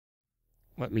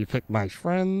Let me pick my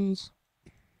friends.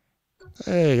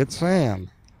 Hey, it's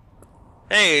Sam.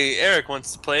 Hey, Eric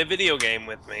wants to play a video game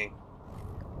with me.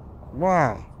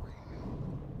 Wow.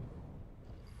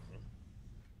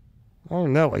 Oh,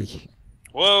 Nelly.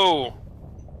 Whoa!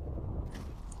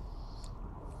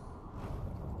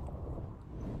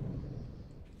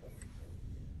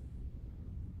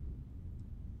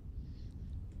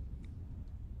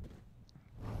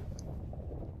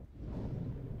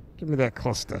 Give me that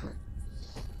cluster.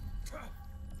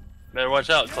 Better watch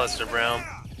out, Cluster Brown.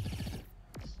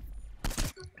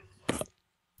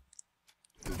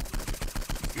 Good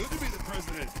to be the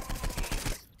president.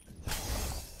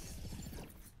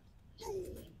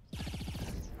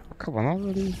 Come on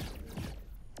already.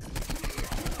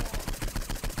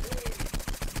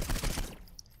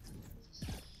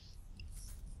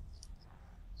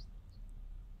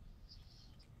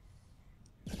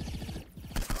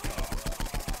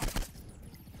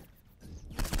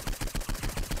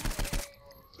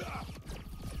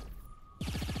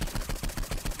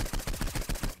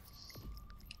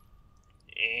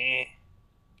 Eh.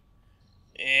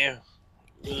 Eh.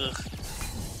 Ugh.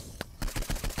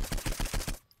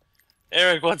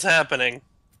 Eric, what's happening?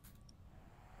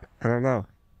 I don't know.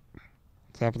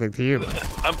 What's happening to you?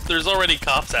 There's already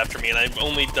cops after me, and I've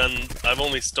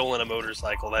only stolen a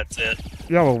motorcycle. That's it.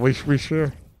 Yeah, well, we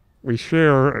share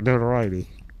notoriety.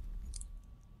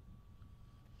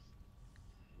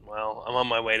 Well, I'm on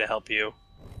my way to help you,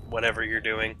 whatever you're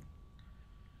doing.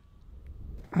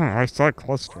 Huh, I saw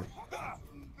cluster.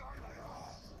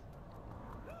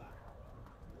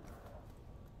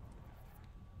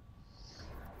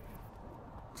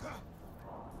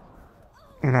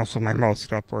 And also my mouse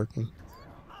stopped working.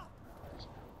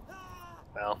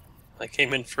 Well, I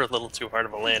came in for a little too hard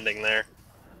of a landing there.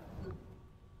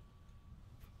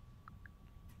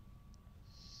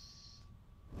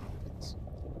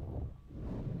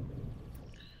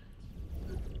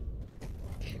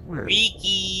 Where?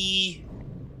 Beaky!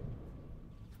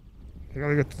 I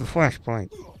gotta get to the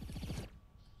flashpoint.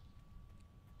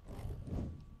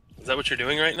 Is that what you're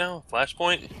doing right now?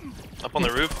 Flashpoint? Up on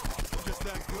the roof? Just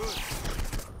that good.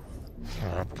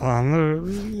 Up on the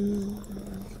roof.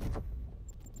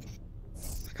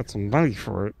 I got some money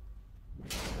for it.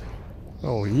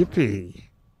 Oh, yippee.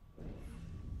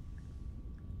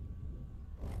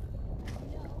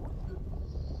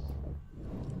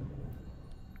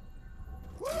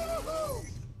 Woo-hoo!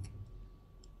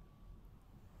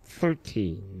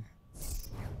 13.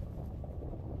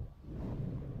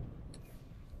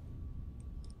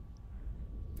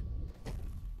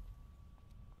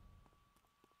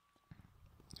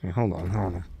 Hey, hold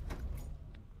on.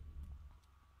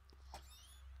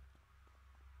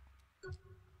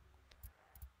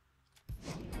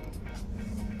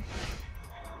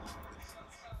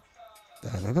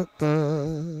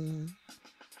 Da-da-da-da.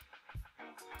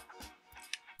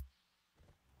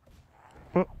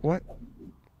 What?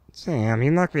 Sam, you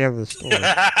knocked me out of the store.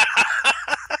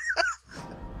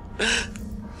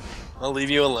 I'll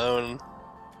leave you alone.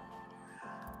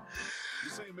 You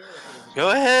say America is a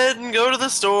Go ahead and go to the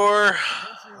store.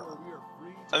 country where we are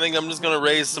free to I think I'm just gonna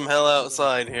raise some hell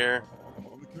outside here.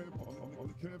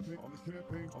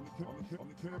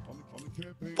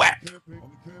 Whack! On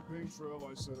the campaign trail,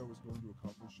 I said I was going to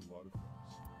accomplish a lot of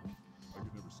things. I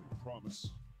could never say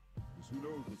promise, because who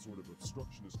knows what sort of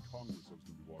obstructionist Congress I was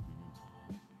going to be walking into.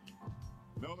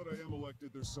 Now that I am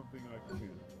elected, there's something I can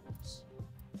promise.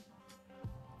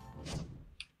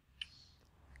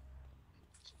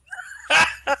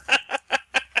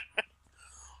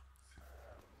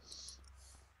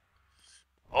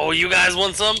 Oh, you guys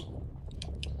want some?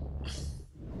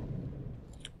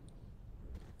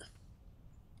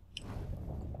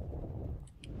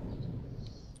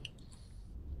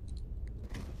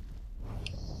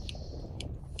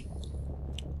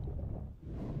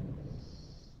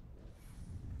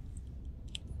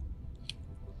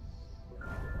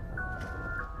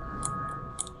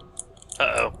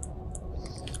 Uh-oh.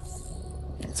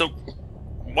 So,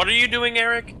 what are you doing,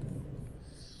 Eric?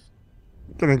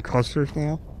 Getting clusters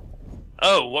now?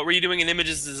 Oh, what were you doing in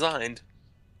Images Designed?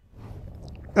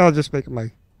 I'll just make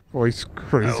my voice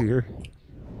crazier.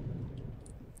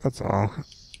 That's all.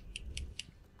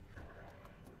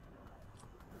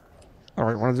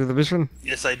 Alright, wanna do the mission?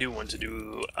 Yes, I do want to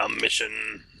do a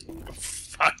mission.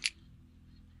 Fuck.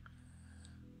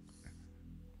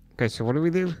 Okay, so what do we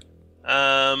do?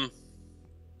 The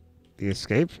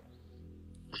escape?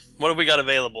 What have we got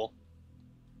available?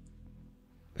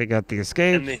 We got the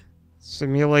escape, And the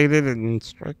simulated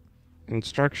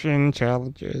instruction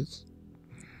challenges.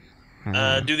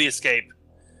 do the escape.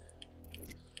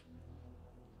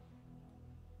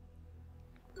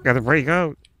 Gotta break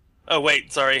out. Oh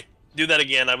wait, sorry. Do that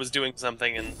again. I was doing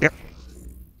something and. Yep.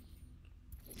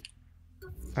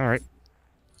 Alright.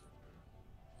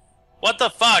 What the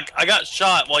fuck? I got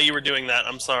shot while you were doing that.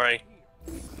 I'm sorry.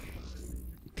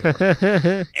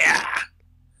 Yeah.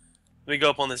 Let me go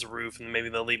up on this roof and maybe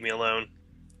they'll leave me alone.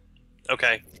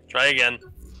 Okay, try again.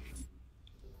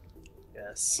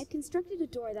 Yes. I've constructed a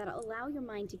door that'll allow your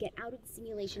mind to get out of the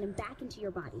simulation and back into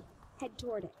your body. Head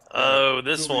toward it. Oh,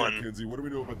 this Fill me in, one. Kinsey, what do we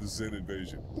know about the Zen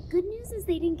invasion? The good news is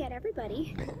they didn't get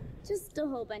everybody. Just a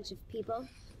whole bunch of people.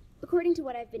 According to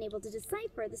what I've been able to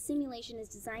decipher, the simulation is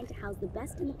designed to house the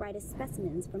best and the brightest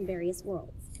specimens from various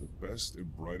worlds. The best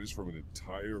and brightest from an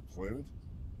entire planet?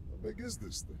 How big is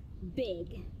this thing?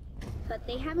 Big. But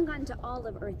they haven't gotten to all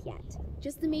of Earth yet.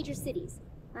 Just the major cities.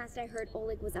 Last I heard,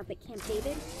 Oleg was up at Camp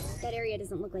David. That area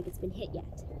doesn't look like it's been hit yet.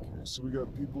 Okay, so we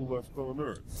got people left on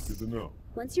Earth. Good to know.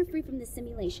 Once you're free from the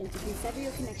simulation, you can sever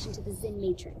your connection to the Zen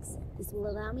Matrix. This will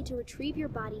allow me to retrieve your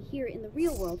body here in the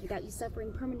real world without you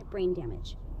suffering permanent brain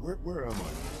damage. Where am I? Like,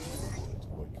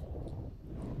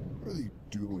 what are they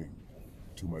doing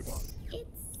to my body?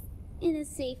 It's in a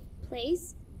safe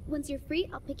place. Once you're free,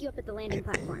 I'll pick you up at the landing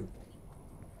platform.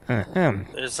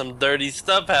 There's some dirty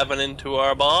stuff happening to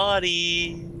our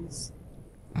bodies.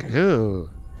 Ooh.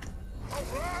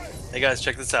 Hey guys,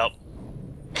 check this out.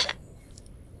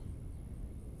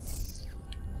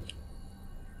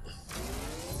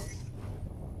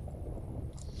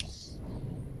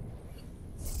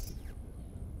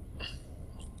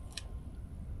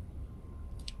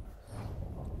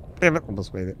 Damn it,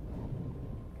 almost made it.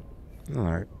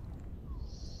 Alright.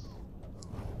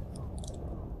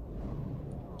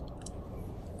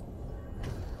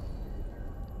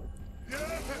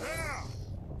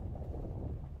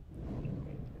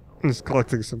 I'm just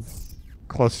collecting some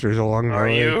clusters along the Are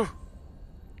way. you?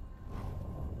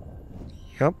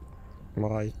 Yep.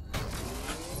 Why?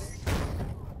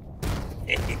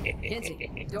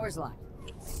 Kinsey, door's locked.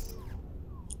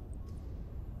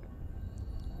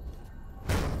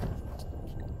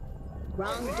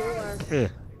 Wrong door. Yeah.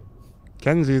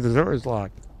 Kenzie, the door is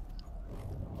locked.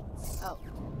 Oh,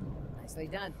 nicely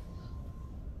done.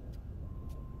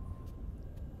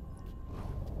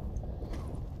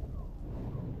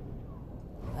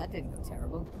 That didn't go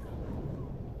terrible.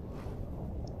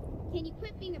 Can you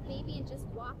quit being a baby and just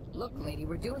walk in? Look, lady,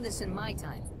 we're doing this in my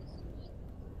time.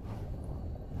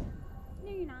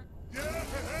 No, you're not.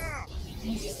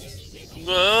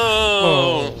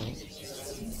 Whoa!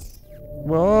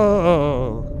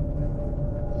 Whoa!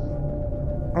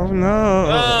 Oh no!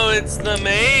 Oh, it's the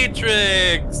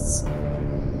Matrix!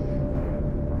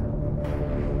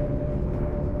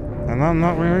 And I'm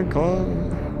not wearing clothes.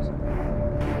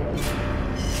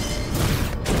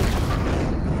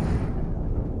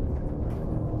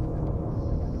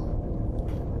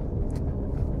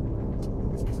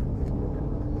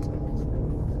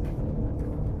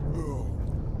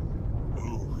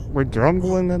 We're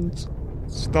drumbling and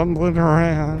stumbling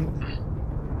around.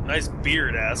 Nice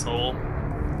beard, asshole.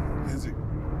 Kinsey,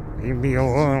 Leave me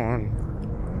alone.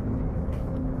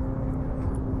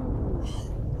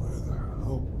 where the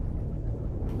hell?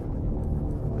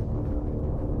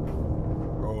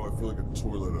 Oh, I feel like a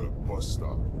toilet at a bus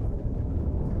stop.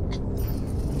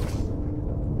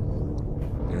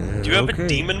 Do you have a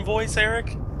demon voice,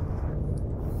 Eric?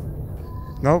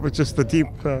 Nope, it's just the deep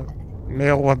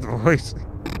male one voice.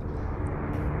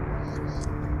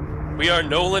 We are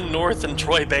Nolan North and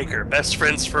Troy Baker, best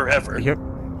friends forever. Yep. I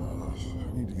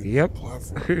need to get Yep. to the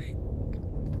platform.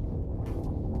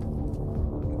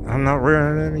 I'm not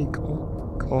wearing any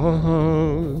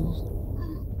clothes.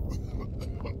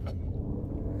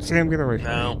 Sam, get away from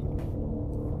No.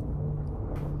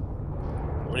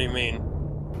 What do you mean?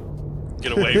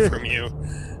 Get away from you.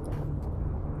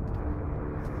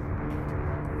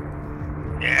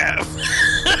 Yeah.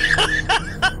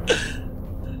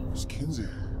 Where's Kinsey?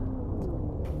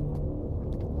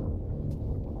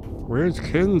 Where's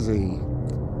Kinsey?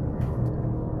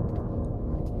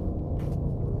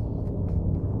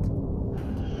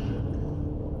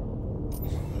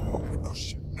 Oh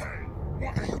shit.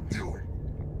 What are you doing?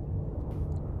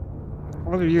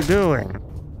 What are you doing?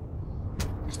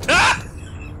 Ah!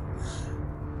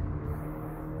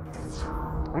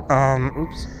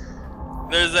 Oops.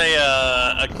 There's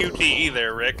a QTE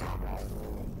there, Rick.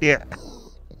 Yeah.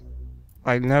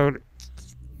 I know.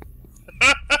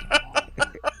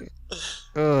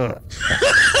 Ugh.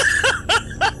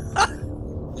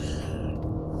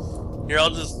 Here, I'll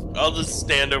just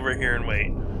stand over here and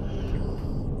wait.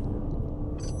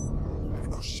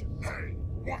 Oh shit. Hey,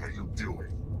 what are you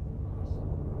doing?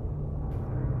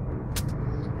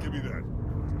 Give me that.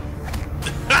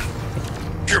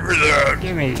 Give me that!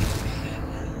 Gimme.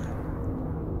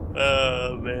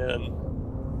 Oh, man.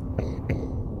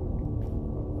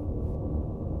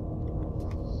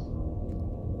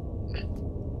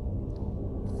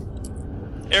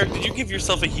 Eric, did you give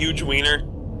yourself a huge wiener?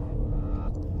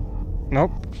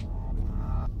 Nope.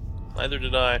 Neither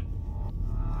did I.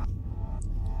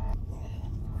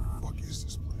 Fuck is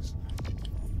this place?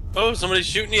 Oh, somebody's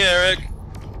shooting you, Eric.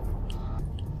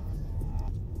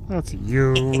 That's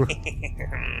you. All hail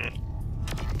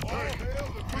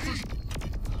the British.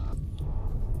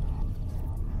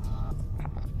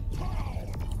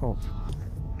 Oh.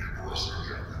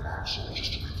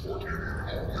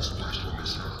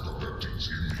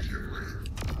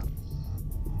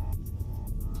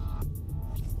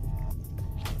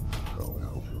 Oh,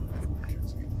 hell.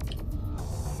 Mackenzie.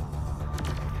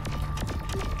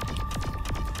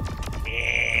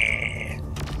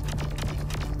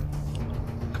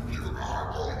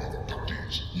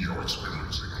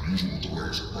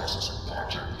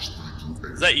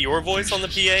 Is that your voice on the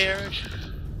PA, Eric?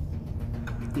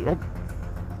 Yep.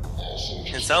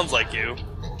 It sounds like you.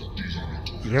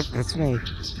 Yep, that's me.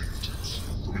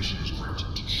 Where's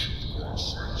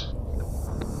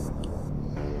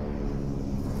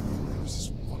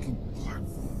this fucking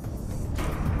platform?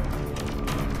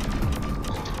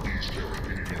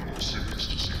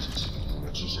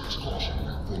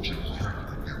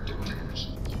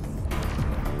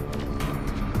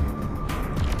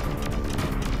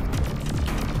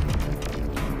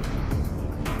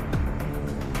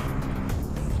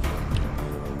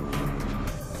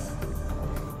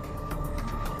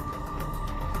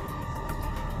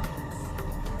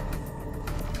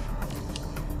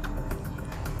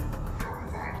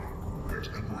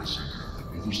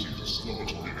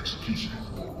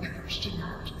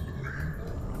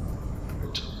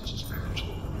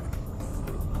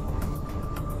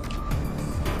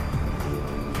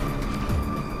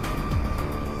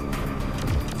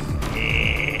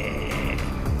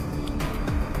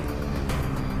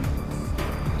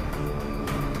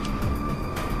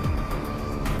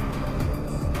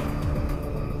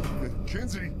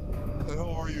 Mackenzie, the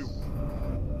hell are you?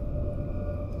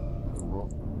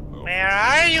 Where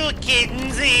are you,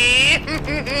 Kinsey?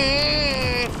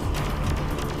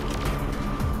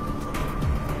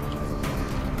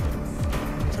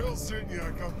 Tell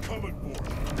Zinyak I'm coming for him.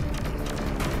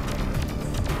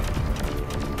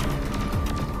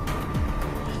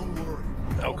 Don't worry.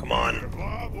 Oh, come on.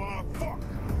 Blah, blah, fuck.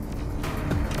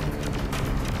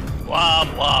 Blah,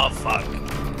 blah, fuck.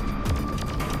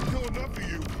 Kill enough of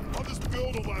you. I'll just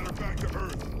build a ladder back to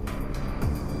Earth.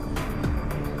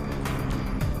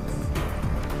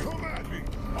 Come at me.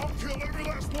 I'll kill every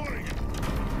last one of you.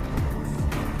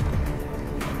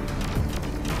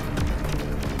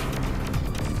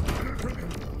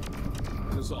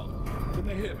 Kazan, can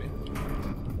they hear me?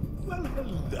 Well,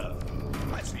 hello.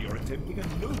 I see you're attempting a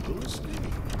noble escape.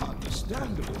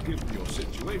 Understandable given your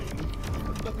situation,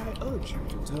 but I urge you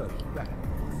to turn back.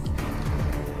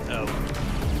 Oh.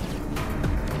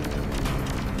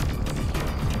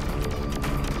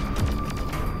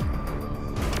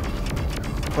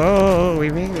 Oh, we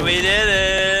made it. We did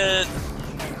it!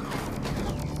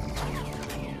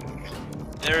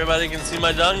 Everybody can see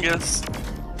my dungus.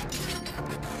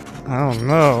 I don't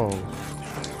know.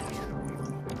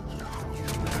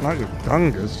 Not your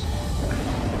dungus.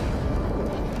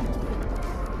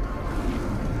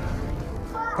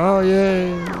 Oh,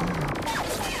 yay.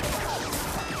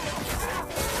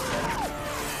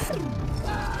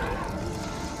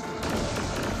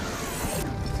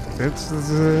 It's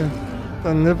the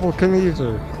nipple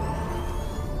Kniezer.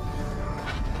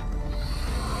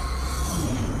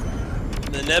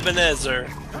 The Nebuchadnezzar.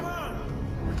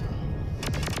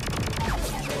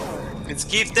 It's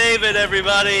Keith David,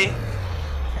 everybody!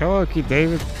 Hello, Keith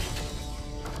David. Pick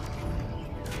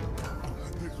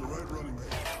the right running man.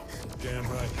 Damn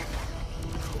right.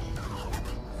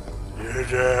 You're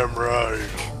damn right.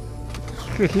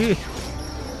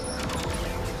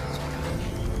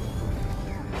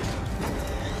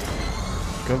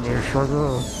 Good there,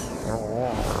 sugar.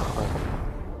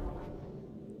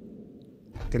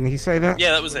 Didn't he say that?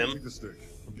 Yeah, that was him. Take the stick.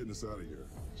 I'm getting us out of here.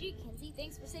 Gee, Kinsey,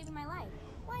 thanks for saving my life.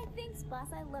 Why, thanks, boss.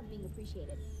 I love being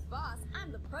appreciated. Boss,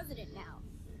 I'm the president now.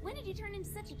 When did you turn into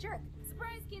such a jerk?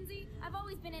 Surprise, Kinsey. I've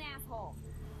always been an asshole.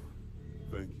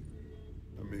 Thank you.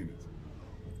 I mean it.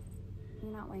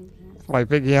 You're not wearing pants. Like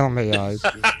big anime eyes. A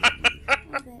little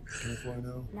bit. Can I fly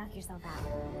now? Knock yourself out.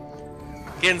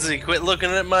 Kinsey, quit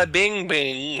looking at my bing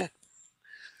bing.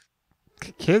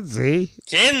 Kidsy?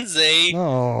 Kinsey!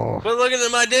 No. Quit looking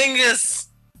at my dingus!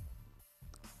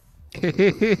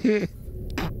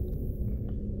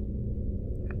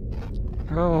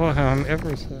 Oh, on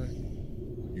every side.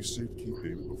 You saved Keith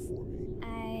David before me.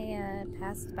 I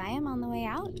passed by him on the way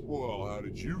out. Well, how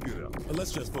did you get out?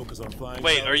 Let's just focus on flying.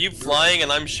 Wait, are you flying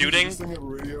and I'm shooting? Does this thing have a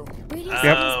radio? Radio Yep.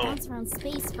 signals bounce around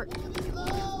space for.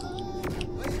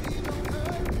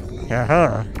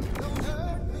 Haha.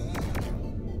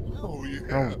 Oh yeah.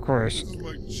 Oh, of course. This is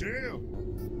my jam.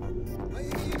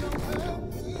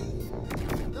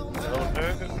 Don't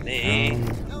hurt me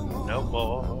no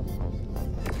more.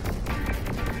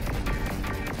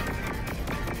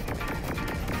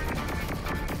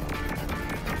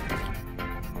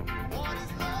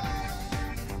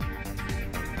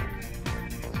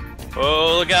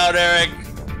 Oh, look out, Eric!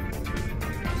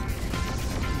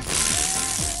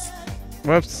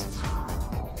 Whoops.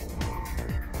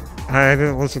 I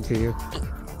didn't listen to you.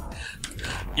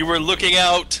 You were looking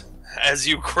out as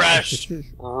you crashed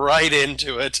right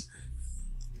into it.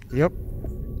 Yep.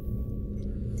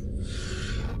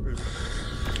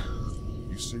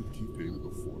 You saved Keith David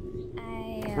before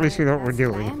me. I At least we know what we're passed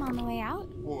by doing. him on the way out.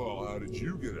 Well, how did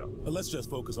you get out? Let's just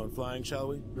focus on flying, shall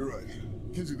we? You're right.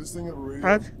 Kinsey, this thing have a radio?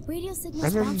 What? Radio signals I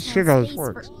didn't bounce see around those space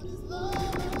words.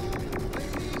 for.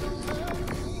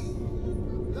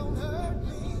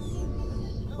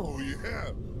 Oh yeah.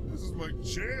 This is my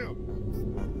jam.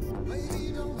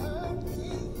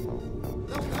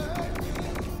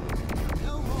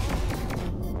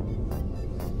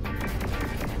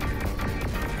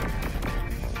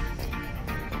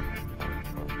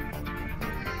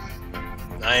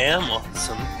 I am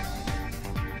awesome.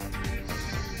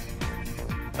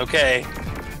 Okay.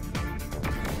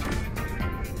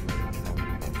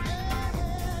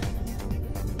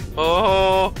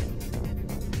 Oh.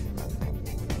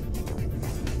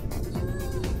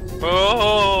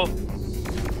 Oh.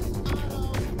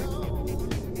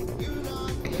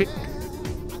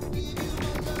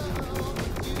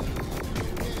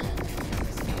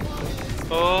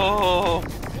 Oh.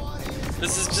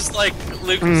 This is just like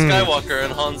Luke Skywalker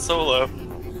and Han Solo.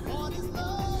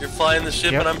 You're flying the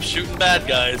ship Yep. and I'm shooting bad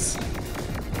guys.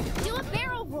 Do a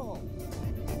barrel roll.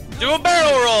 Do a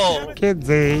barrel roll!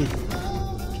 Kinsey.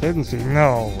 Kinsey,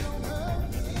 no.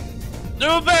 Do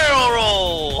a barrel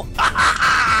roll!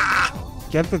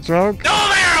 Get the joke? Do a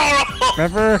barrel roll!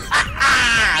 Remember?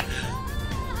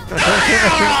 Do a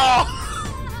barrel roll!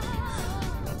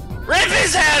 Rip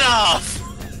his head off!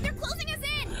 They're closing us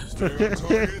in. Stay on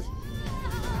target.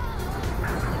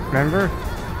 Remember?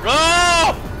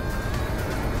 Oh!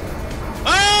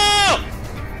 Oh!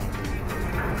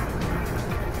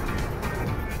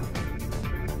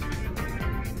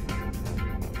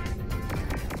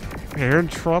 You're in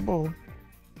trouble.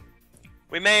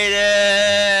 We made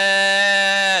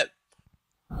it!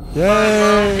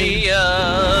 Yay!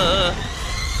 Mia!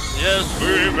 Yes,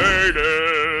 we made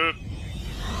it!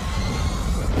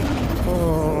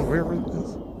 Oh, where is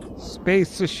this?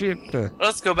 Spaceship.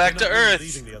 Let's go back to Earth.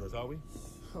 Leaving the others, are we?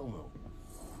 Hell no.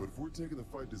 But if we're taking the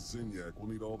fight to Zinyak, we'll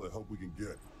need all the help we can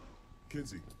get.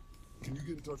 Kinsey, can you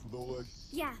get in touch with Oleg?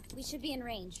 Yeah, we should be in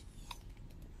range.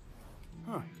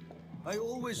 Huh. I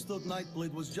always thought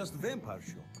Nightblade was just vampire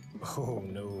show. Oh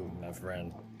no, my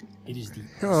friend. It is the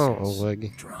Oh, essence Oleg.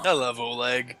 of drama. I love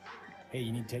Oleg. Hey,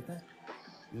 you need to take that?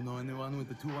 You know anyone with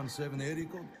the 217 area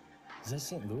code? Is that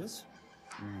St. Louis?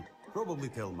 Probably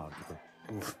telemarketer.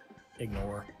 Oof.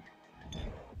 Ignore.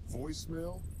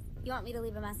 Voicemail? You want me to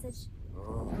leave a message?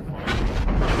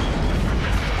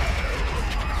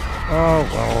 Oh,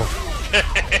 well.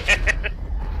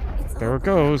 It's There all it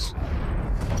goes.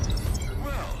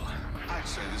 Well, I'd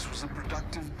say this was a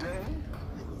productive day.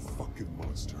 You're a fucking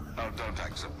monster. Oh, don't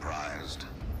act surprised.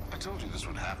 I told you this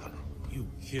would happen. You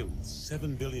killed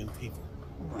 7 billion people.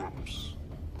 Whoops.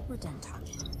 We're done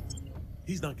talking.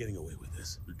 He's not getting away with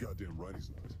this. You're goddamn right he's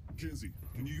not. Kinsey,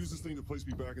 can you use this thing to place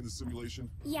me back in the simulation?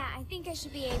 Yeah, I think I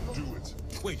should be able. Do it.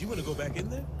 Wait, you want to go back in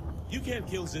there? You can't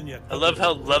kill Zinyak. I love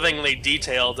how lovingly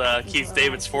detailed Keith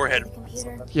David's forehead. The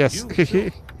computer. Yes.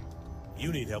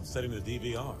 You need help setting the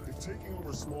DVR. If taking over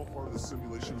a small part of the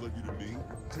simulation led you to me,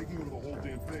 taking over the whole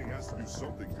damn thing has to do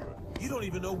something good. You don't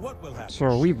even know what will happen. So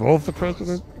are we both the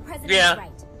president? The president Yeah. is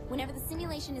right. Whenever the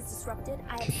simulation is disrupted,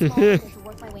 I have small window to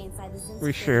work my way inside the Zin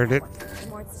We security shared it. network. The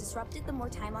more it's disrupted, the more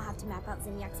time I'll have to map out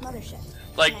Zinyak's mothership.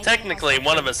 Like, And I technically, can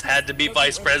one of us had to be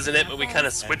vice president, but we kind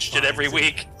of switched it every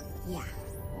week. Yeah. Alright,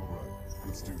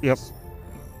 let's do Yep. this.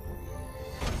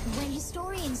 When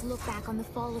historians look back on the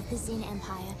fall of the Zin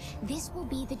Empire, this will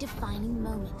be the defining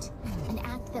moment. An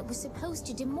act that was supposed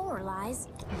to demoralize,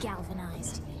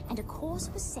 galvanized, and a course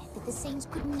was set that the Saints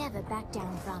could never back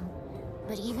down from.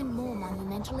 But even more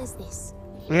monumental is this.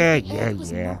 Yeah, If the Earth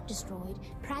was yeah. not destroyed,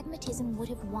 Pragma baptism would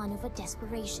have won over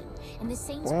desperation, and the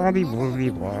Saints would Bloody, never have bloody,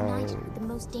 been reunited bloody. with the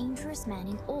most dangerous man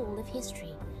in all of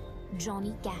history,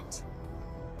 Johnny Gat.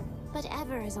 But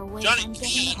ever as always, I'm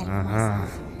getting ahead of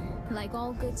myself. Like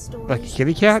all good stories, Like a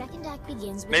kitty cat? the second act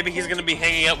begins with Maybe he's gonna be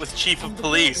hanging out with Chief of and the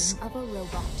Police. building of a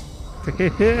robot.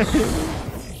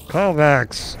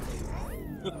 Callbacks.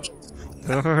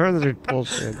 Never heard of this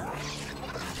bullshit.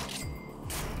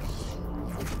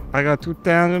 I got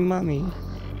 2,000 money.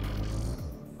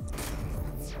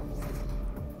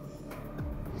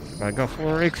 I got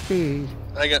 4 XP.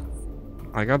 I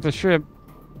got the ship.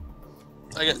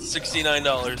 I got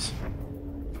 $69.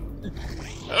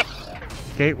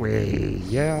 Gateway,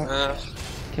 yeah.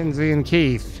 Kinsey and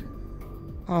Keith.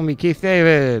 Homie Keith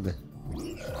David.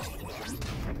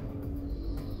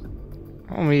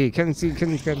 Homie Kenny.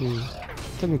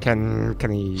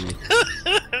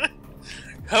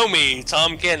 Homie,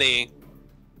 Tom Kenny.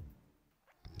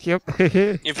 Yep.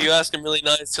 If you ask him really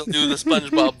nice, he'll do the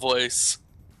SpongeBob voice.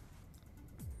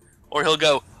 Or he'll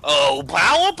go, "Oh,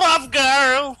 Powerpuff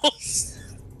Girls!"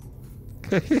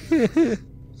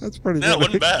 That's pretty That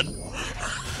good. wasn't bad.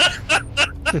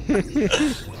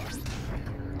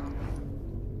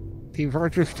 Team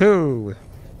Fortress 2.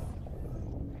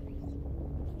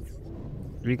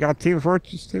 We got Team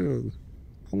Fortress 2.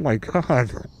 Oh my god.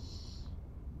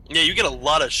 Yeah, you get a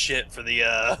lot of shit for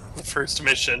the first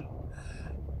mission.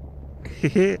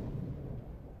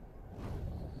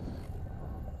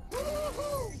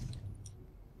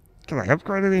 Can I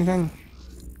upgrade anything?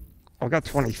 I got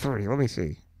 23. Let me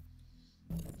see.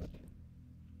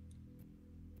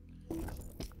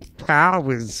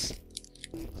 Powers.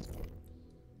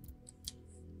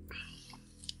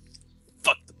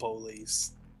 Fuck the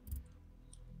police.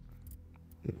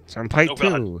 Sunpipe Oh,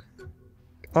 God. 2.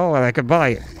 Oh, and I could buy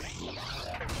it.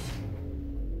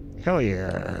 Hell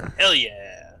yeah. Hell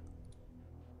yeah.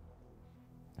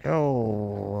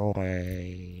 Oh,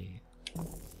 way.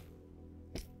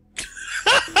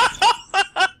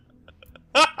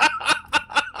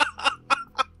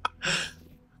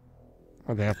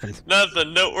 What happened?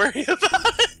 Nothing, don't worry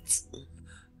about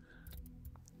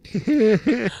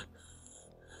it.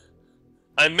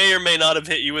 I may or may not have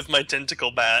hit you with my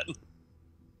tentacle bat.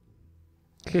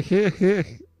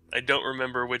 I don't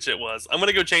remember which it was. I'm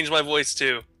gonna go change my voice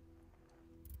too.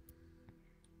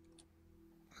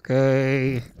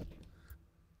 Okay.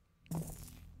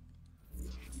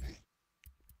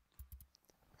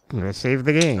 I'm gonna save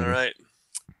the game. Alright.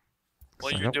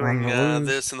 While I you're don't wanna doing lose.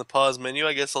 this in the pause menu,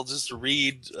 I guess I'll just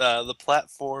read the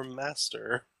platform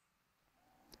master.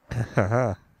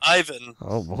 Ivan,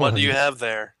 Oh boy. what do you have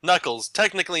there? Knuckles,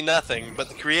 technically nothing, but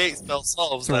the create spell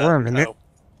solves It's a that. worm, isn't it?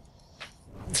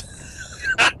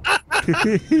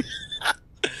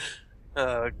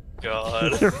 Oh,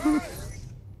 God.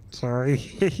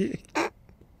 Sorry.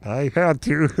 I had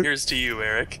to. Here's to you,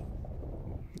 Eric.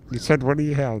 You said, what do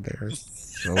you have there?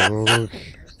 So,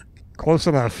 close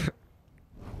enough.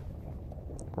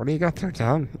 What do you got there,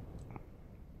 Tom?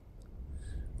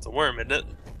 It's a worm, isn't it?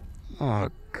 Oh,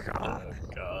 God. Oh,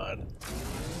 God.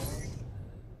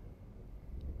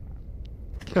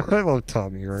 I love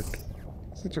Tom York.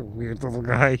 Such a weird little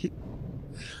guy.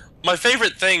 My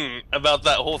favorite thing about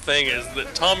that whole thing is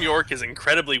that Tom York is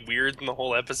incredibly weird in the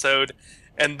whole episode,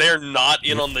 and they're not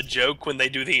in on the joke when they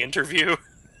do the interview.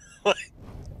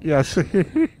 Yes.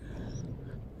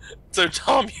 So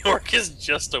Tom York is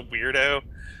just a weirdo.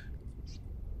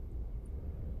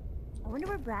 I wonder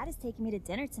where Brad is taking me to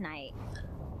dinner tonight.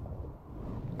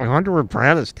 I wonder where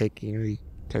Brad is taking me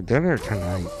to dinner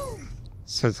tonight,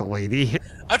 says the lady.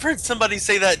 I've heard somebody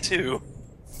say that too.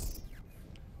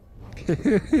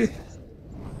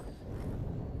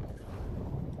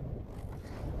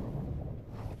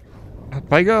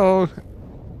 Up I go.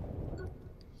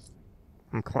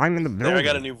 I'm climbing the building. There, I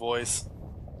got a new voice.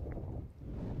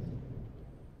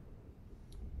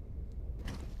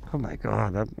 Oh my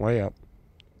god, I'm way up.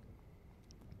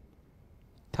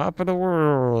 Top of the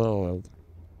world.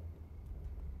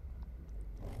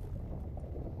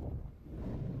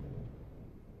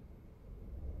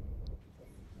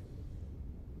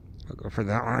 I'll go for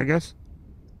that one, I guess.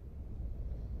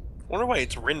 Wonder why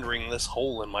it's rendering this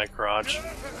hole in my crotch.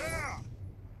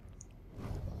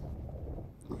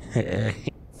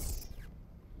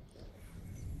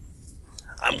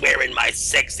 I'm wearing my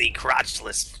sexy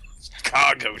crotchless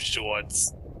cargo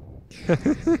shorts.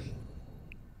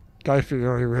 Guy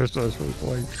figure out he wears those for his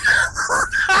life.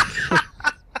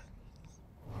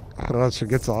 Unless it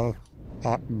gets all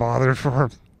bothered for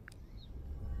him.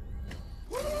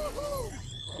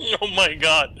 Oh my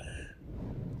god.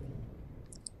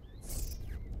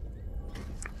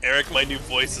 Eric, my new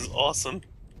voice is awesome.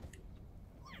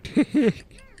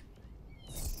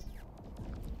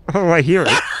 Oh, I hear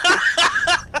it.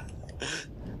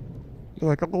 You're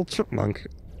like a little chipmunk.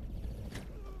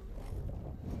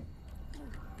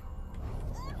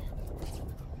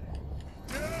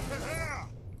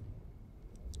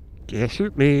 Yeah,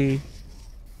 shoot me.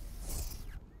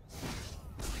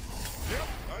 Yep,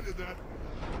 I did that.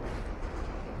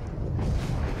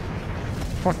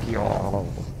 Fuck y'all.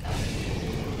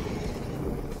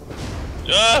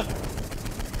 Ah!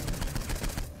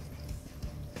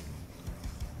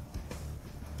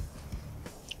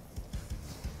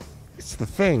 It's the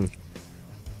thing.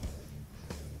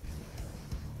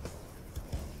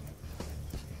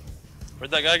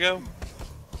 Where'd that guy go?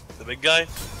 The big guy?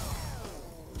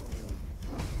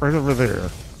 Right over there.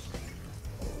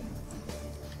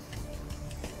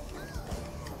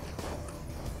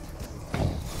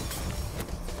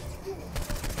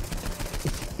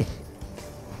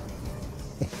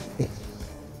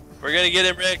 We're gonna get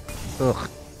him, Rick. Ugh.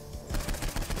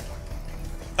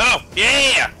 Oh,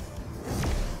 yeah!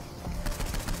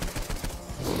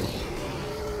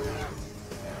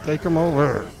 Take him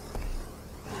over.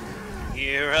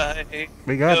 Here I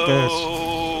We got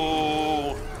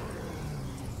go.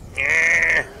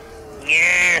 Yeah.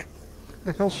 Yeah. What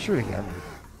the hell's shooting at me?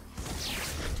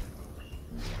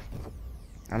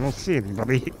 I don't see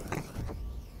anybody.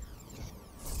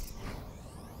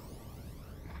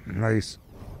 Nice.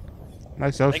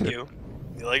 Nice outfit. Thank you.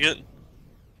 You like it?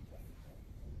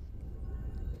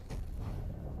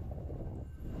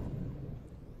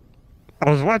 I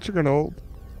was watching an old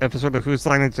episode of Whose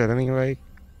Line Is It Anyway?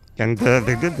 And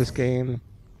they did this game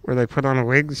where they put on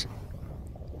wigs.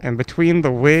 And between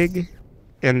the wig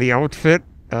and the outfit,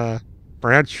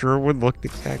 Brad Sherwood looked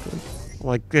exactly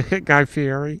like Guy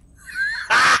Fieri.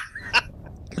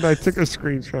 And I took a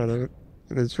screenshot of it.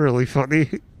 And it's really funny.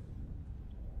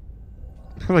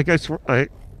 Like, I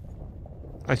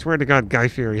swear to God, Guy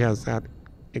Fieri has that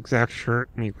exact shirt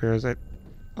and he wears it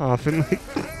often.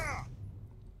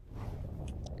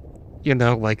 You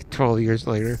know, like 12 years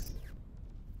later.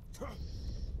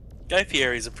 Guy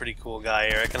Fieri's a pretty cool guy,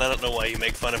 Eric, and I don't know why you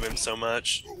make fun of him so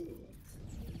much.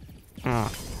 Ah.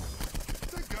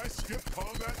 That guy skipped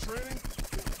combat training?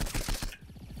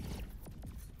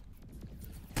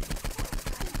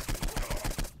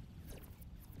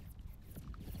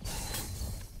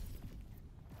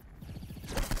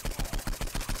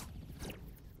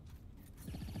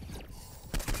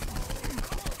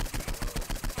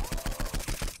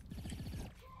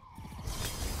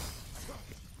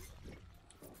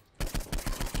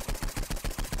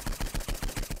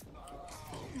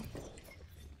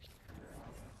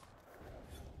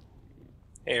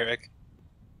 Hey, Eric.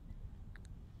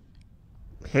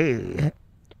 Hey.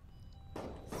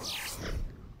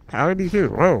 How did he do?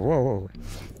 Whoa, whoa, whoa.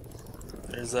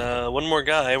 There's one more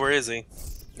guy. Where is he?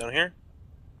 Down here?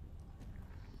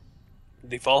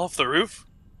 Did he fall off the roof?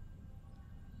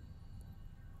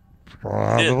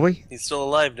 Probably. Yeah, he's still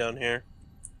alive down here.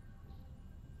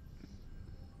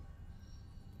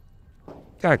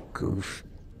 That goof.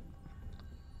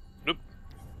 Nope.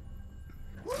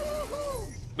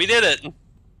 We did it!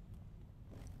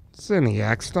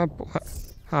 Zyniac, stop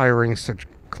hiring such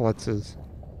klutzes.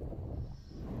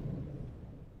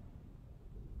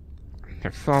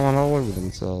 They're falling all over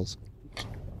themselves.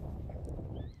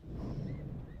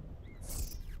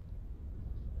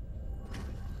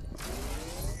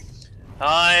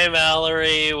 Hi,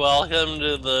 Mallory. Welcome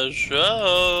to the show.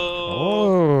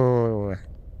 Oh,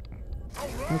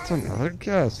 that's another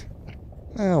guest.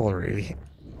 Mallory.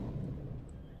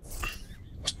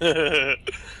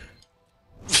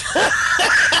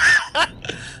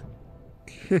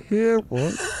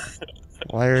 What?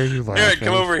 Why are you laughing? Eric,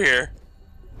 come over here.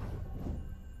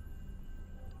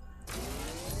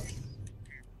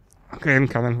 Okay, I'm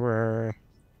coming. Where?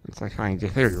 It's like behind you.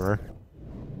 There you are.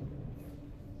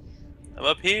 I'm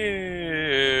up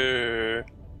here.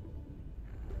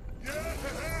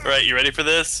 Alright, you ready for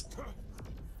this?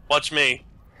 Watch me.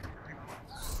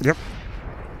 Yep.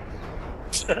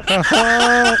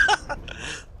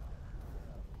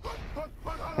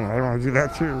 I want to do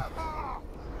that too.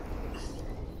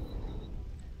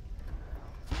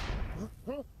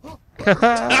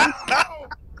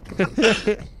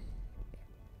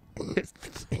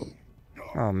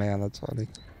 Oh man, that's funny.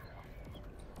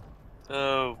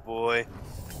 Oh boy.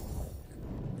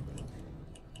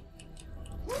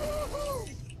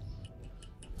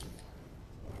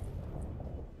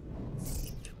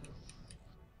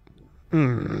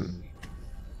 Hmm.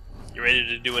 You ready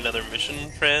to do another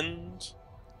mission, friend?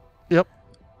 Yep.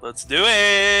 Let's do it!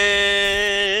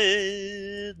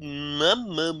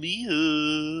 Mamma mia!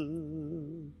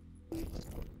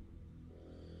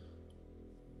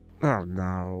 Oh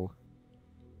no.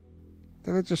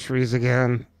 Did it just freeze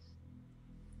again?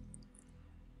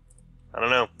 I don't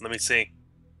know. Let me see.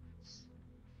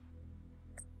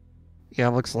 Yeah,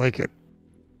 looks like it.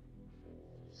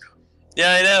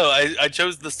 Yeah, I know. I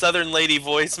chose the Southern Lady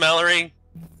voice, Mallory,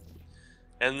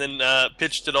 and then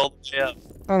pitched it all the way up.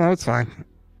 Oh no, it's fine.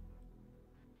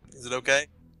 Is it okay?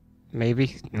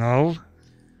 Maybe. No.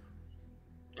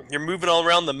 You're moving all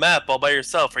around the map all by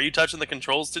yourself. Are you touching the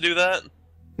controls to do that?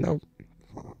 Nope.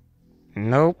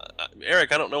 Nope.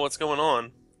 Eric, I don't know what's going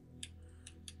on.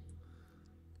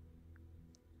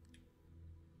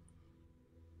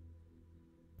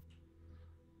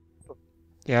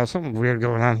 Yeah, something weird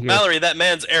going on here. Mallory, that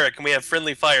man's Eric, and we have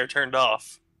friendly fire turned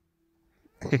off.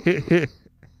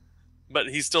 But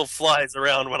he still flies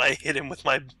around when I hit him with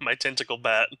my tentacle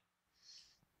bat.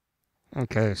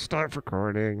 Okay, start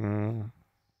recording.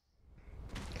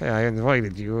 Okay, I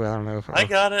invited you. I don't know if I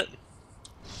got it.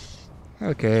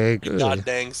 Okay, good. God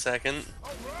dang second.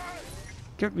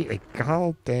 Give me a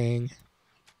god dang.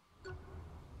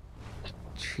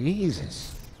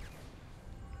 Jesus.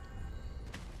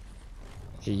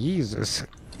 Jesus.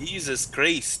 Jesus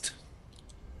Christ.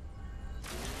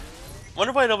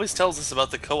 Wonder why it always tells us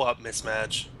about the co-op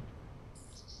mismatch.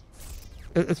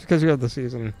 It's because you have the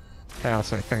season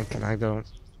pass, I think, and I don't.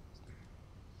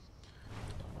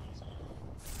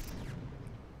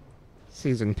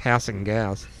 Season passing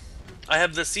gas. I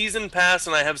have the season pass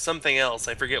and I have something else.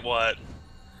 I forget what.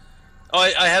 Oh,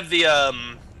 I have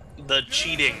the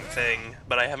cheating thing,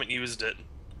 but I haven't used it.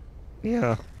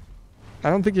 Yeah. I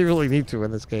don't think you really need to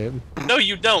in this game. No,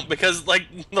 you don't, because like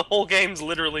the whole game's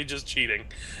literally just cheating.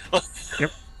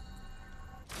 Yep.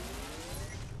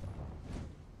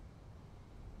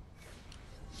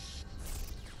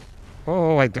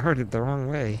 Oh, I darted the wrong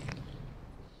way.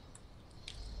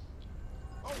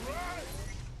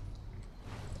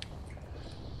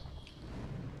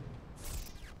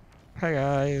 Hi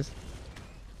guys.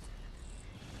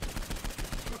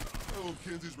 Oh,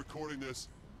 Kenzie's recording this.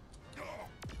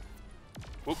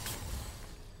 Whoop.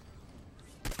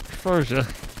 Persia.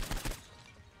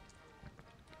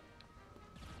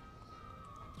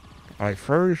 I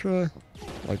Persia,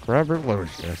 like Robert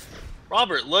Loggia.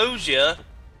 Robert Loggia?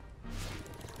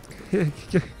 Give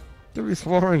me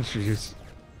some orange juice.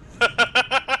 Oh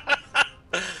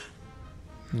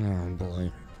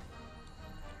boy.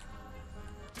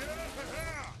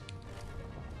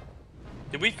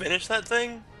 Did we finish that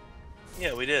thing?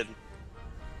 Yeah, we did.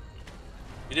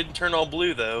 It didn't turn all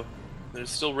blue, though. There's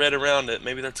still red around it.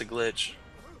 Maybe that's a glitch.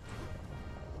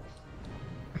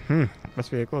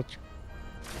 Must be a glitch.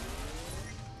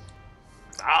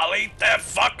 I'll eat their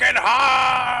fucking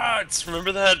hearts!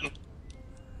 Remember that?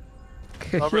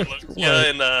 Robert Loggia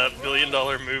in a $1 billion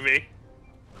movie.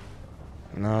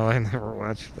 No, I never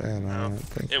watched that. I don't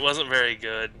think. It wasn't very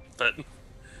good, but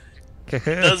it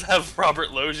does have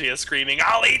Robert Loggia screaming,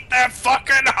 "I'll eat their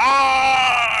fucking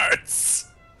hearts!"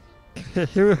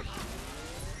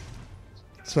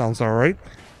 Sounds alright.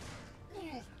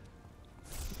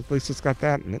 At least it's got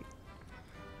that in it.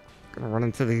 Gonna run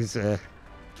into these, Oh,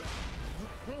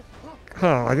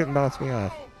 I didn't bounce me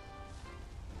off.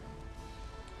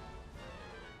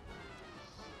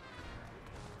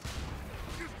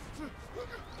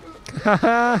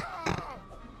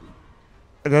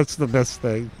 That's the best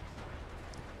thing.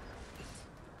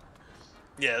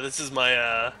 Yeah, this is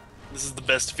my, this is the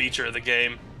best feature of the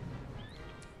game.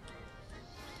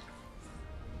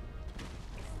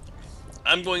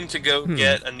 I'm going to go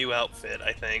get a new outfit,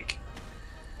 I think.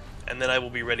 And then I will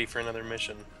be ready for another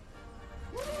mission.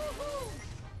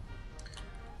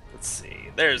 Let's see.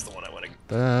 There's the one I want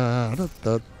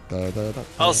to...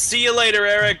 I'll see you later,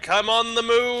 Eric. I'm on the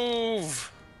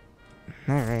move.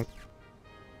 Alright.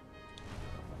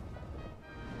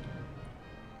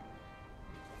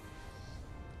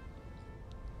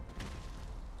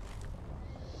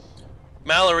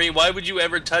 Mallory, why would you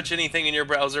ever touch anything in your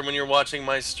browser when you're watching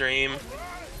my stream?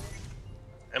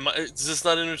 Is this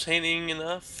not entertaining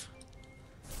enough?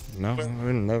 No,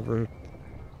 I never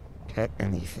get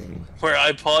anything. Where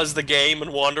I pause the game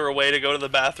and wander away to go to the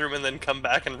bathroom and then come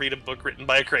back and read a book written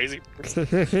by a crazy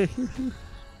person.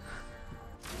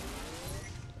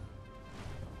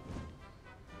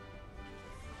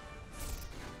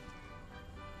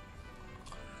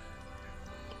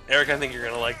 Eric, I think you're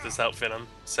gonna like this outfit I'm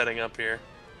setting up here.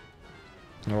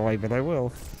 Oh, I bet I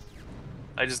will.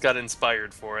 I just got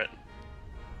inspired for it.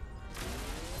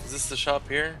 Is this the shop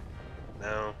here?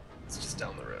 No, it's just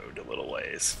down the road a little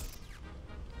ways.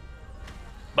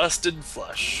 Busted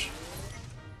Flush.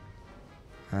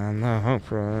 I'm the hope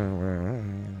for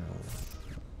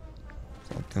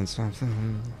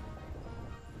something.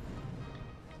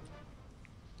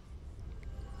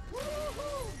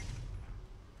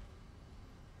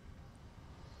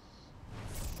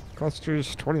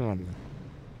 clusters, 21.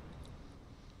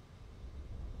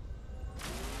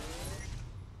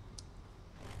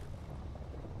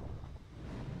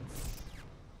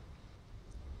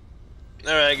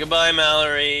 Alright, goodbye,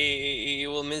 Mallory.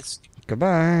 We'll miss you.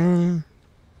 Goodbye.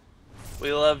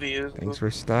 We love you. Thanks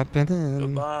for stopping in.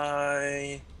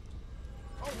 Goodbye.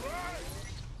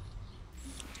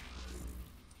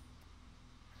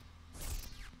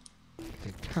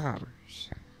 The towers.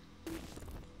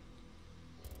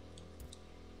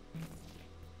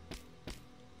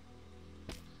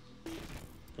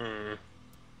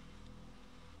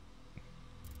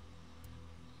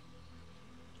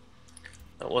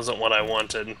 That wasn't what I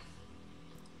wanted.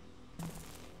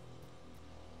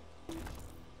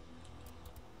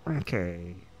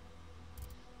 Okay.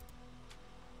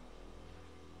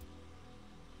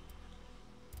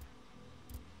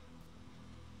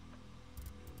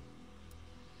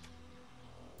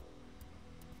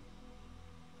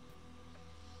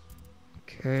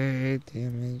 Okay,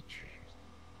 damage.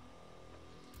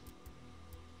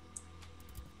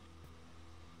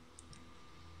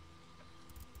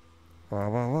 Wah,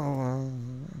 wah, wah, wah.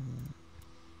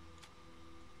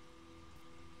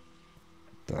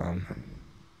 Dumb.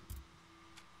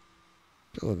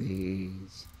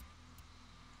 Abilities.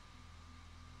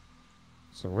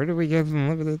 So where do we give them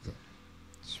limited?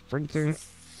 Sprinting?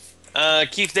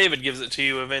 Keith David gives it to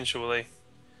you eventually.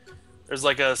 There's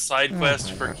like a side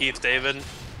quest for Keith David.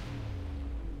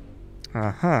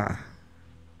 Uh-huh.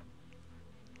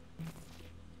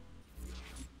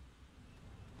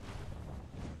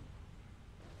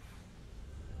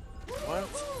 What?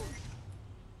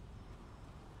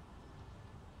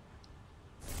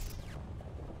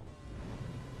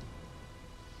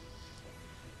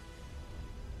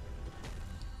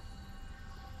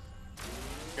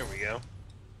 Here we go.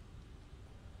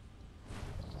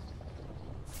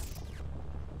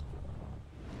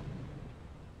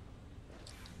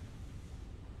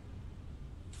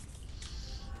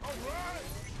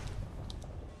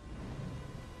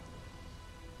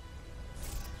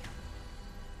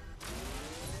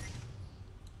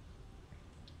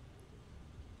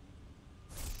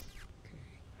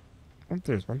 Oh,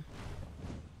 there's one.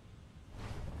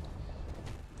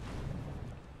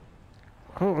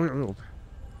 Oh.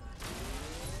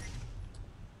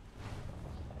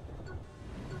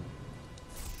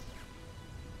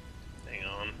 Hang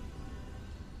on.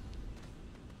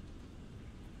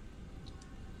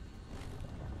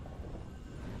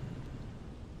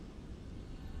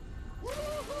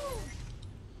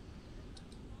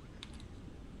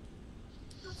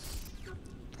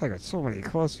 I got so many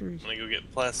clusters. I'm gonna go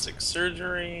get plastic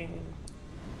surgery.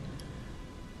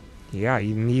 Yeah,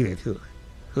 you need it.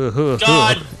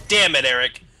 God damn it,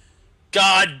 Eric.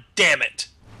 God damn it.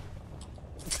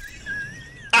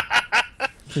 I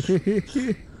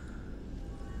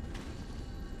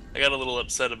got a little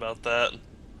upset about that.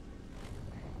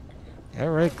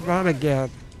 Eric, not again.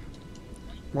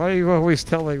 Why are you always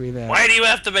telling me that? Why do you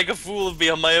have to make a fool of me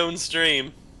on my own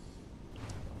stream?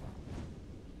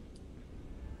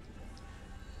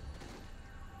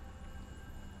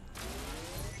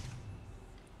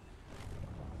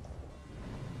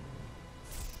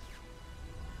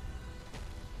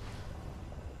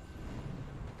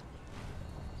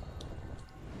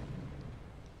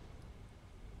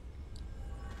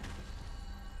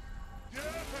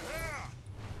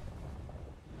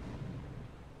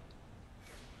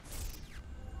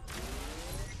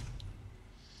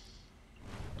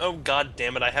 Oh god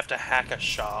damn it, I have to hack a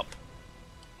shop.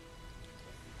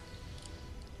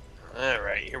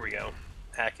 Alright, here we go.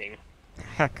 Hacking.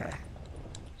 Hacker.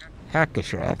 Hacker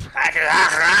shop. Hack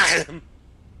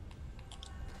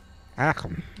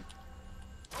 'em.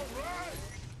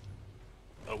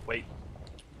 Oh wait.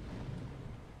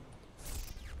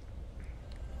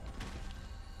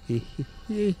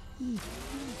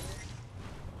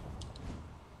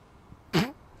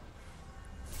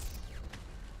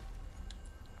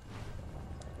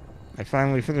 I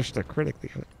finally finished the critic the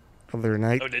other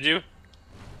night. Oh, did you?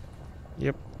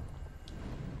 Yep.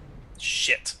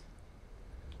 Shit.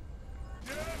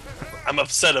 I'm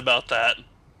upset about that.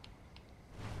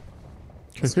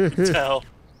 Tell.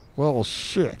 Well,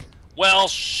 shit. Well,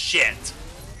 shit.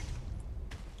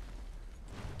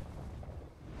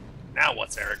 Now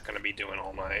what's Eric gonna be doing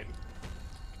all night?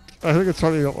 I think it's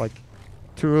funny that, like,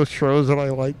 two of the shows that I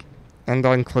like end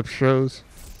on clip shows.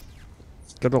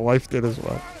 Get a Life did as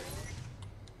well.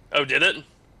 Oh, did it?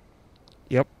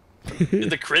 Yep. Did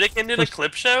the critic end in a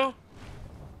clip show?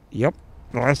 Yep.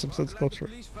 The last episode's clip show.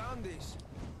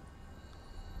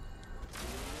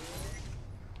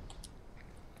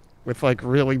 With, like,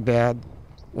 really bad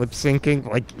lip syncing,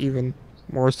 like even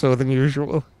more so than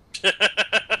usual.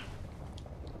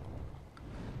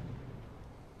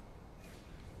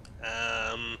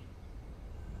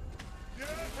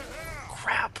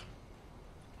 Crap.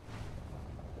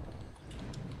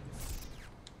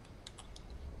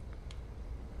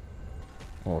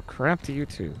 Well, crap to you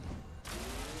too.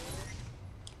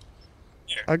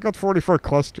 I got 44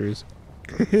 clusters.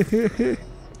 Do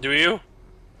you?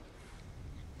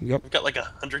 Yep. I've got like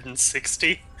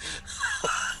 160.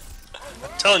 I'm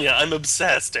telling you, I'm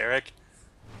obsessed, Eric.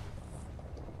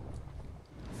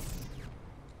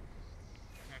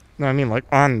 No, I mean like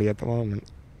on me at the moment.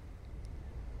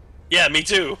 Yeah, me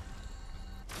too.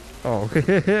 Oh.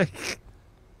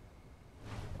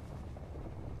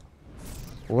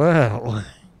 Well.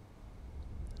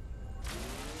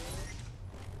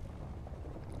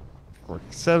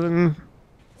 47.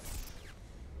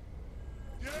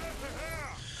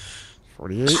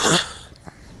 48.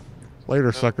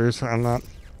 Later, suckers. I'm not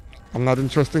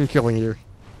interested in killing you.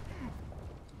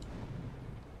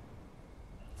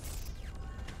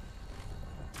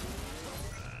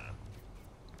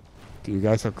 Do you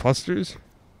guys have clusters?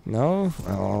 No?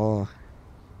 Well,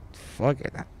 fuck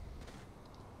it.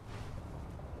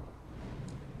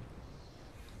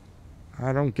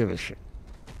 I don't give a shit.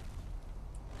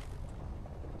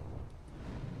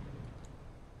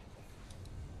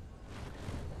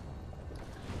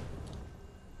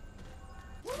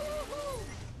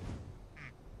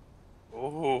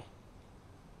 Oh.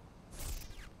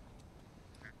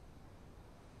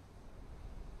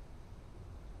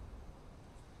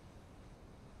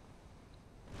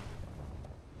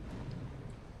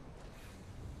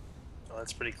 Oh,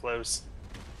 that's pretty close.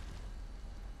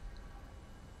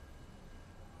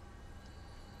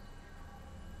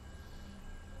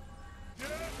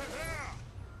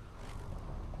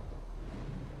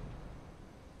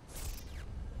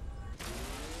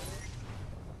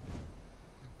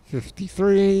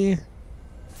 $53.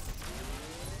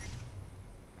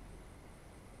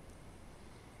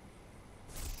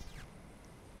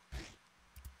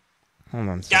 Hold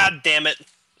on. God damn it.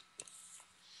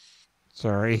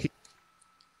 Sorry.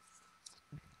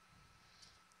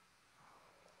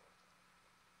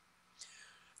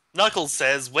 Knuckles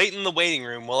says, wait in the waiting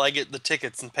room while I get the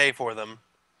tickets and pay for them.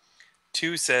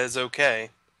 2 says,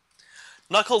 okay.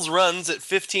 Knuckles runs at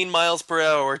 15 miles per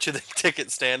hour to the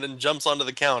ticket stand and jumps onto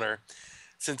the counter,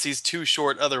 since he's too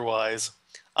short otherwise.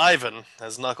 Ivan,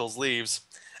 as Knuckles leaves.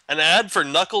 An ad for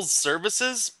Knuckles'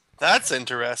 services? That's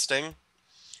interesting.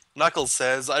 Knuckles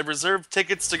says, I've reserved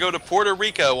tickets to go to Puerto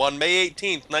Rico on May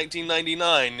 18th,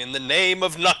 1999, in the name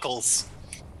of Knuckles.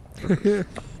 In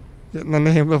the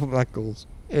name of Knuckles.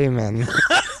 Amen.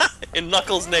 In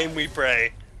Knuckles' name we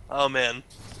pray. Amen.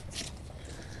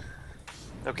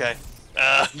 Okay.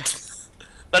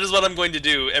 That is what I'm going to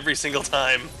do every single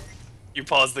time you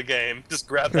pause the game. Just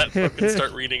grab that book and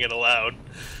start reading it aloud.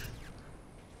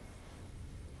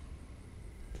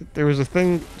 There was a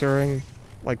thing during,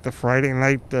 like, the Friday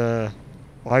night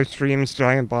live streams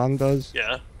Giant Bomb does.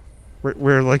 Yeah.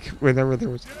 Where like, whenever there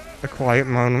was a quiet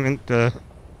moment,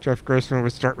 Jeff Grossman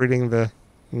would start reading the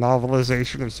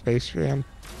novelization of Space Jam.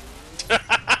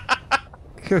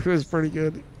 It was pretty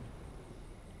good.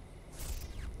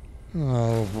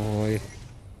 Oh boy.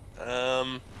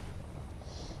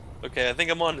 Okay, I think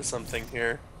I'm onto something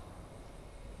here.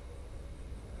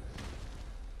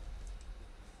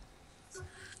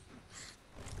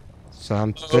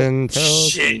 Something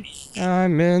tells me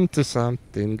I'm into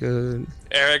something good.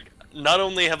 Eric, not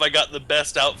only have I got the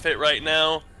best outfit right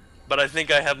now, but I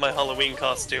think I have my Halloween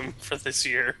costume for this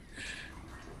year.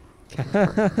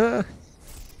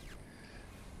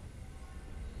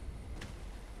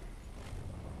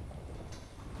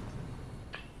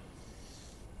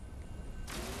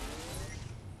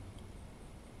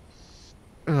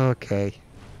 Okay.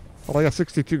 Well, I got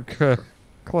 62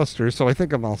 clusters, so I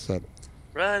think I'm all set.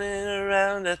 Running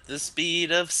around at the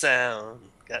speed of sound.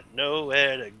 Got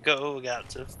nowhere to go, got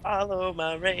to follow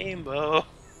my rainbow.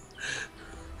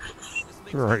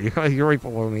 You're right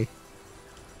below me.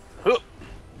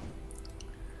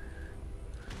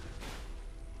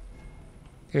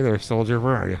 Hey there, soldier,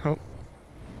 where are you?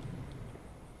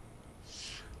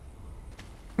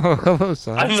 Oh, hello,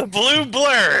 son. I'm the blue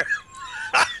blur!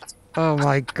 Oh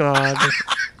my god.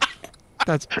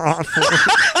 That's awful.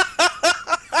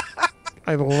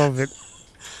 I love it.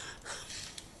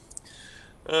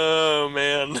 Oh,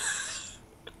 man.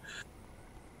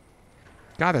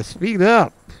 Gotta speed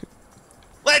up.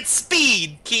 Let's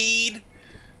speed, Keed!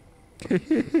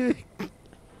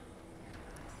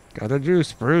 Got a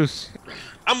juice, Bruce.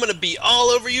 I'm gonna be all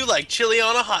over you like chili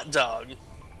on a hot dog.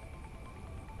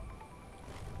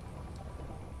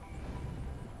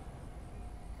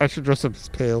 I should dress up as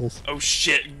Tails. Oh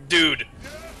shit, dude.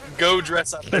 Go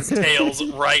dress up as Tails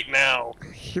right now.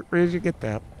 Where did you get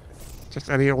that? Just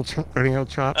any old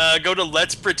shop? Go to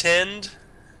Let's Pretend.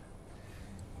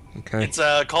 Okay. It's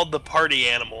called the Party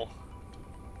Animal.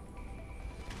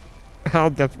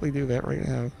 I'll definitely do that right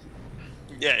now.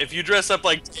 Yeah, if you dress up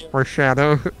like Or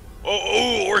Shadow.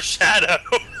 Oh, or Shadow.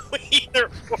 Either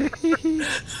or.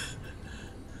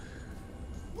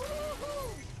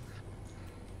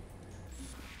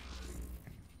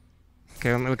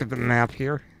 Okay, let me look at the map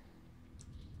here.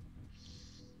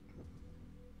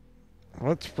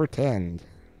 Let's pretend.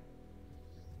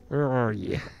 Where are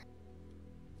you?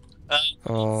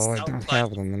 Oh, I don't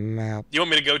have it on the map. You want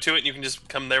me to go to it and you can just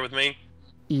come there with me?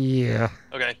 Yeah.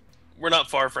 Okay. We're not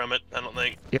far from it, I don't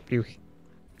think. Yep, you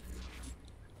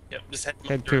Yep, just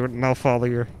head to it and I'll follow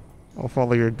your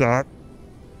dot.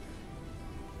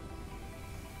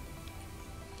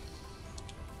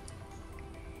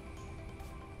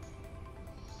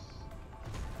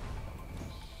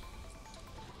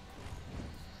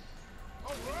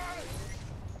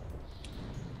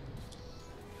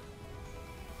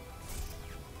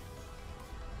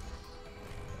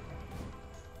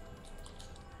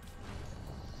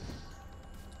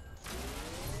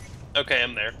 Okay,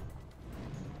 I'm there.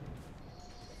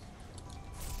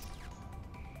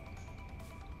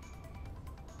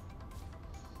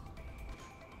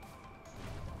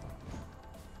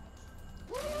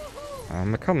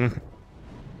 I'm coming.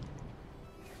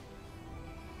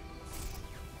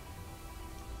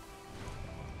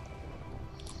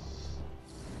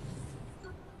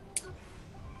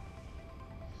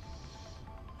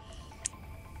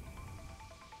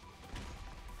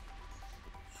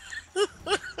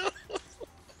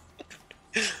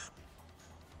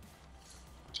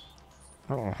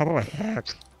 Oh, how do I hack?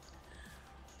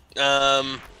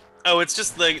 Oh, it's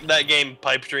just that game,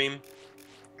 Pipe Dream.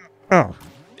 Oh.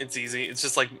 It's easy. It's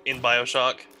just like in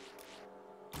BioShock.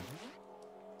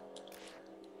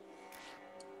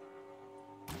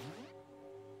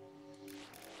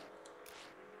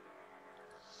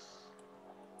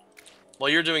 While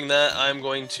you're doing that, I'm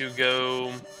going to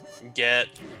go get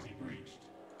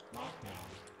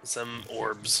some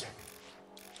orbs.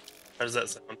 How does that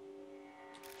sound?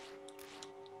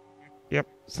 Yep,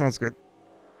 sounds good.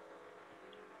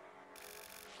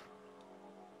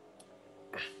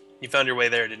 You found your way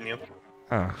there, didn't you?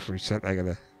 Oh, reset, I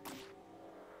gotta...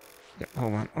 Yep,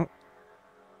 hold on. Oh.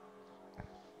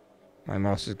 My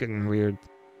mouse is getting weird.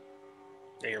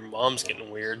 Yeah, your mom's getting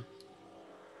weird.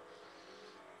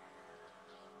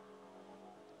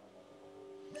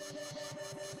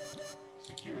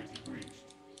 Security breached.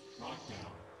 Lockdown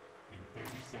in 30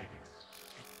 seconds.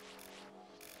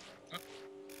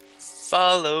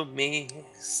 Follow me,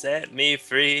 set me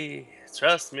free.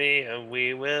 Trust me, and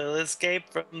we will escape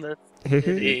from the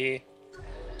city.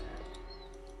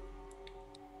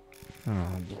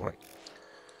 Oh boy.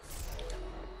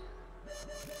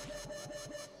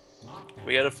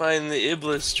 We gotta find the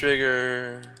Iblis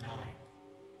trigger.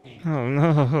 Oh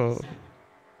no.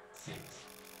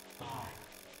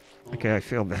 Okay, I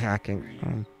failed the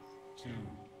hacking. 2,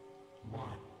 1.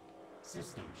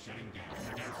 System shutting down.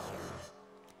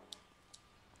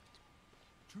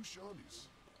 Two Shondies.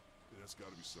 Yeah, that's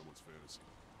gotta be someone's fantasy.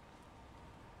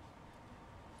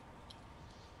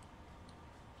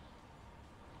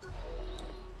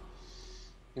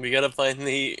 We gotta find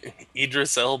the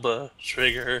Idris Elba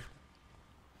trigger.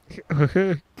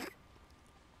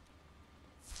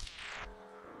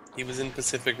 He was in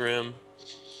Pacific Rim.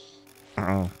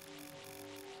 Oh.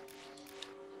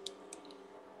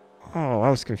 Oh, I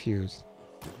was confused.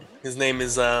 His name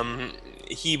is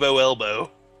Hebo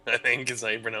Elbow, I think is how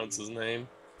you pronounce his name.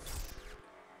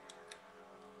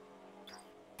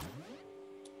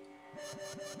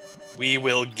 We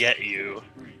will get you.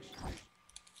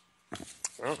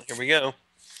 Well, here we go.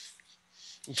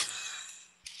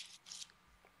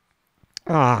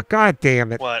 Ah, god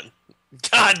damn it. What?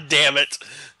 God damn it!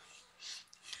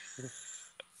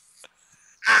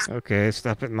 Okay,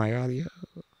 stop it, my audio.